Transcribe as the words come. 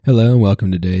Hello and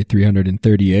welcome to day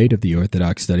 338 of the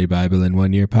Orthodox Study Bible in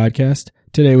 1 Year podcast.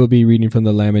 Today we'll be reading from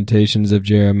the Lamentations of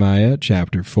Jeremiah,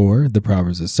 chapter 4, the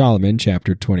Proverbs of Solomon,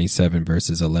 chapter 27,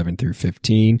 verses 11 through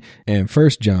 15, and 1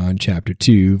 John, chapter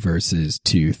 2, verses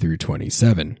 2 through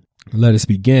 27. Let us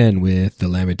begin with the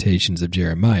Lamentations of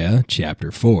Jeremiah,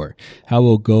 chapter 4. How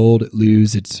will gold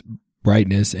lose its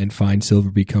brightness and fine silver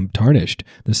become tarnished?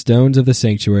 The stones of the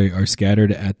sanctuary are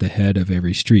scattered at the head of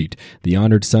every street. The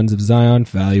honored sons of Zion,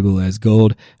 valuable as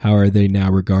gold, how are they now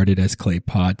regarded as clay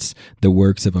pots, the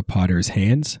works of a potter's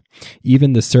hands?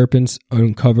 Even the serpents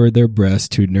uncover their breasts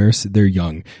to nurse their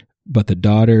young. But the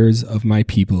daughters of my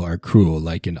people are cruel,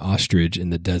 like an ostrich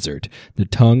in the desert. The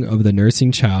tongue of the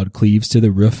nursing child cleaves to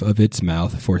the roof of its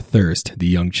mouth for thirst. The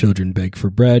young children beg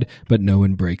for bread, but no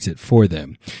one breaks it for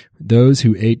them. Those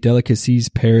who ate delicacies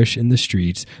perish in the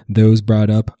streets. Those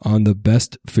brought up on the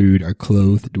best food are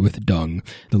clothed with dung.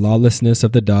 The lawlessness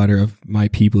of the daughter of my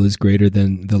people is greater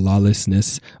than the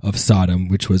lawlessness of Sodom,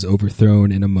 which was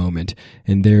overthrown in a moment,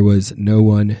 and there was no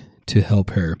one to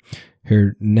help her.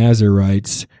 Her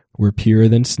Nazarites were purer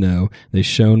than snow. They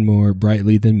shone more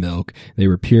brightly than milk. They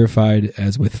were purified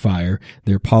as with fire.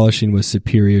 Their polishing was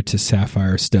superior to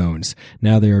sapphire stones.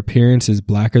 Now their appearance is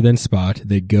blacker than spot.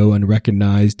 They go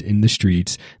unrecognized in the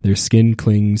streets. Their skin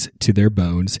clings to their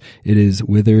bones. It is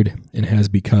withered and has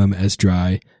become as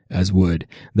dry as wood.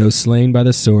 Those slain by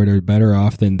the sword are better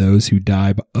off than those who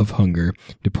die of hunger.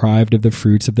 Deprived of the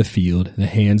fruits of the field, the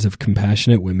hands of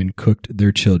compassionate women cooked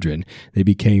their children. They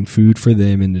became food for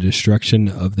them in the destruction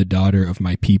of the daughter of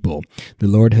my people. The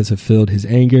Lord has fulfilled his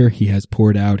anger. He has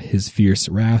poured out his fierce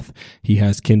wrath. He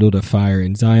has kindled a fire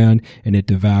in Zion, and it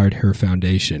devoured her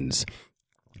foundations.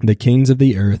 The kings of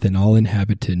the earth and all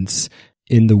inhabitants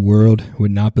in the world would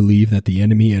not believe that the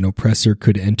enemy and oppressor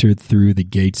could enter through the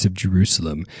gates of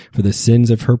Jerusalem. For the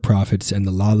sins of her prophets and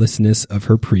the lawlessness of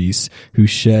her priests, who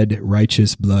shed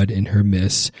righteous blood in her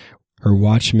midst, her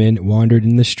watchmen wandered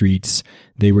in the streets.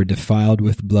 They were defiled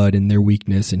with blood in their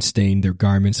weakness and stained their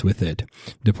garments with it.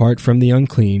 Depart from the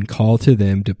unclean, call to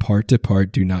them, depart,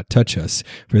 depart, do not touch us,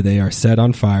 for they are set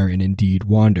on fire and indeed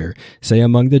wander. Say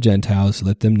among the Gentiles,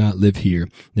 let them not live here.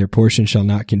 Their portion shall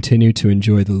not continue to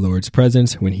enjoy the Lord's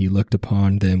presence when he looked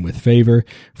upon them with favor,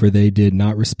 for they did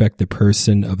not respect the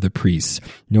person of the priests,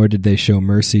 nor did they show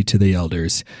mercy to the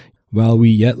elders. While we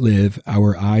yet live,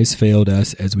 our eyes failed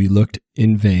us as we looked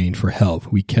in vain for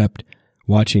help. We kept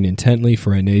watching intently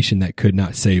for a nation that could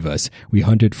not save us. We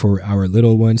hunted for our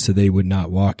little ones so they would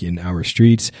not walk in our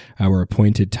streets. Our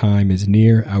appointed time is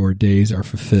near. Our days are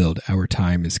fulfilled. Our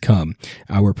time is come.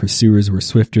 Our pursuers were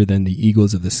swifter than the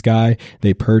eagles of the sky.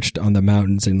 They perched on the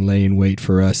mountains and lay in wait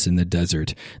for us in the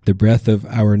desert. The breath of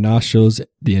our nostrils,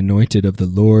 the anointed of the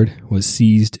Lord, was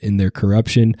seized in their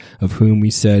corruption, of whom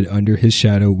we said, under his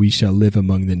shadow we shall live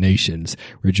among the nations.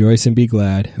 Rejoice and be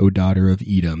glad, O daughter of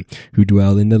Edom, who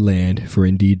dwell in the land, for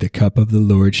indeed the cup of the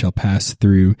Lord shall pass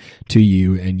through to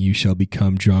you, and you shall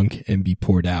become drunk and be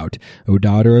poured out. O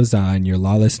daughter of Zion, your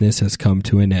lawlessness has come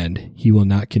to an end. He will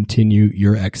not continue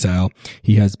your exile.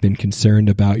 He has been concerned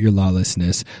about your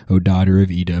lawlessness, O daughter of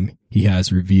Edom. He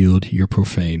has revealed your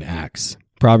profane acts.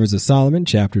 Proverbs of Solomon,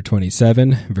 chapter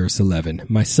 27, verse 11.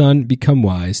 My son, become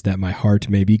wise, that my heart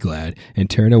may be glad, and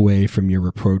turn away from your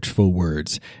reproachful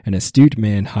words. An astute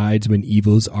man hides when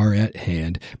evils are at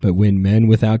hand, but when men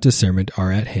without discernment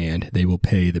are at hand, they will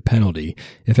pay the penalty.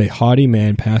 If a haughty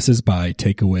man passes by,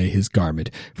 take away his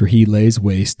garment, for he lays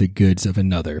waste the goods of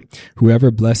another. Whoever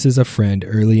blesses a friend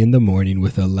early in the morning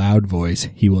with a loud voice,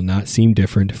 he will not seem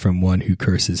different from one who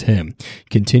curses him.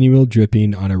 Continual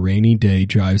dripping on a rainy day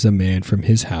drives a man from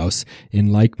his house. In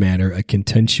like manner, a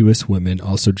contentious woman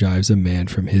also drives a man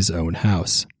from his own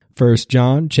house. 1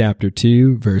 John chapter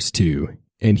 2, verse 2.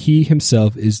 And he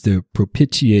himself is the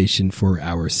propitiation for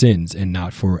our sins, and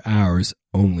not for ours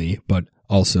only, but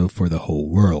also for the whole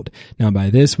world. Now by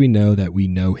this we know that we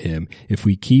know him, if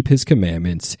we keep his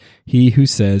commandments. He who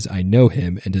says, I know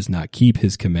him, and does not keep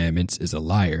his commandments is a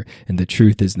liar, and the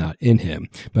truth is not in him.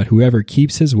 But whoever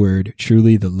keeps his word,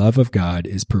 truly the love of God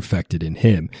is perfected in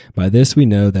him. By this we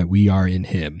know that we are in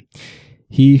him.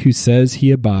 He who says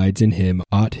he abides in him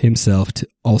ought himself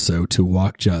also to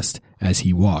walk just as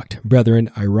he walked.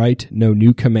 Brethren, I write no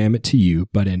new commandment to you,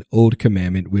 but an old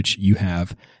commandment which you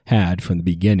have had from the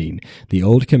beginning. The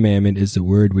old commandment is the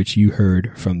word which you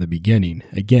heard from the beginning.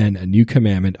 Again, a new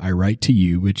commandment I write to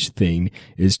you, which thing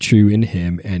is true in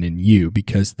him and in you,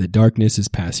 because the darkness is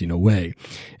passing away,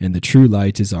 and the true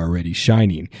light is already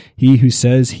shining. He who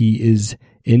says he is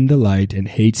in the light and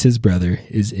hates his brother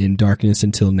is in darkness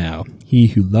until now. He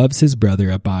who loves his brother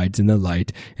abides in the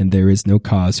light, and there is no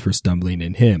cause for stumbling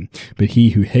in him. But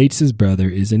he who hates his brother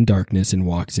is in darkness and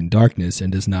walks in darkness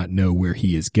and does not know where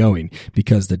he is going,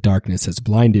 because the darkness has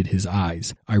blinded his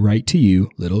eyes. I write to you,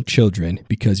 little children,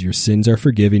 because your sins are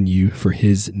forgiven you for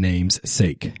his name's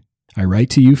sake. I write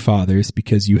to you, fathers,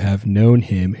 because you have known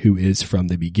him who is from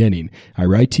the beginning. I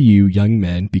write to you, young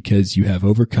men, because you have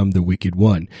overcome the wicked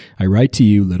one. I write to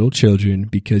you, little children,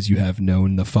 because you have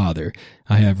known the Father.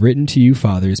 I have written to you,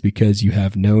 fathers, because you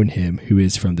have known him who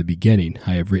is from the beginning.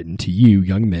 I have written to you,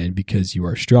 young men, because you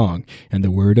are strong, and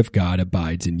the word of God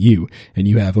abides in you, and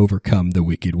you have overcome the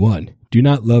wicked one. Do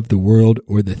not love the world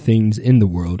or the things in the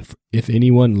world. If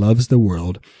anyone loves the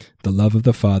world, the love of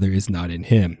the Father is not in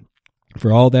him.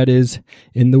 For all that is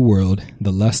in the world,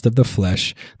 the lust of the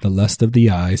flesh, the lust of the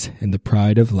eyes, and the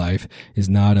pride of life is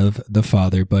not of the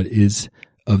Father, but is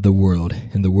of the world.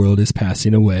 And the world is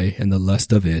passing away, and the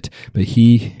lust of it. But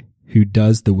he who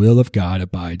does the will of God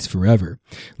abides forever.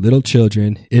 Little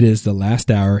children, it is the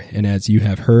last hour, and as you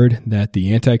have heard that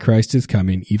the Antichrist is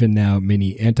coming, even now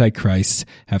many Antichrists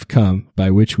have come,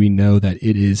 by which we know that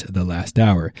it is the last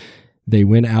hour. They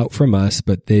went out from us,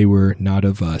 but they were not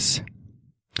of us.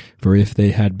 For if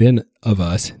they had been of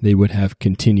us, they would have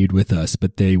continued with us,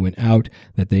 but they went out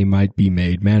that they might be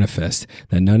made manifest,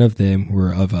 that none of them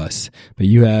were of us. But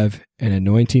you have an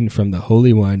anointing from the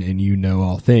Holy One, and you know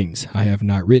all things. I have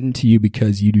not written to you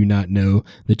because you do not know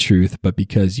the truth, but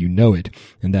because you know it,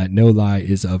 and that no lie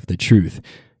is of the truth.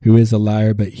 Who is a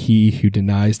liar but he who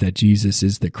denies that Jesus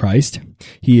is the Christ?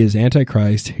 He is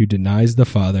Antichrist, who denies the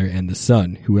Father and the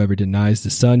Son. Whoever denies the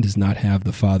Son does not have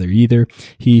the Father either.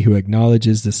 He who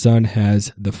acknowledges the Son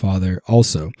has the Father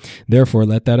also. Therefore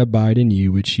let that abide in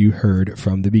you which you heard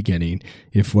from the beginning.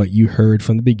 If what you heard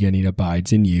from the beginning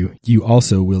abides in you, you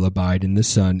also will abide in the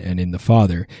Son and in the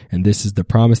Father. And this is the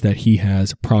promise that he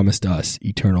has promised us,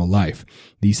 eternal life.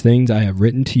 These things I have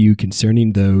written to you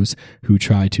concerning those who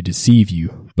try to deceive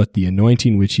you. But the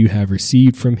anointing which you have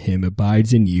received from him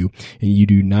abides in you, and you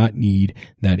do not need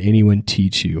that anyone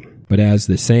teach you. But as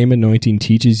the same anointing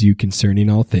teaches you concerning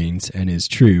all things, and is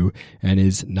true, and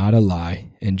is not a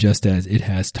lie, and just as it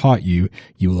has taught you,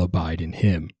 you will abide in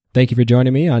him. Thank you for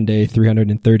joining me on day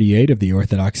 338 of the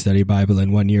Orthodox Study Bible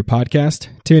in 1 Year podcast.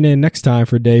 Tune in next time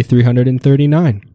for day 339.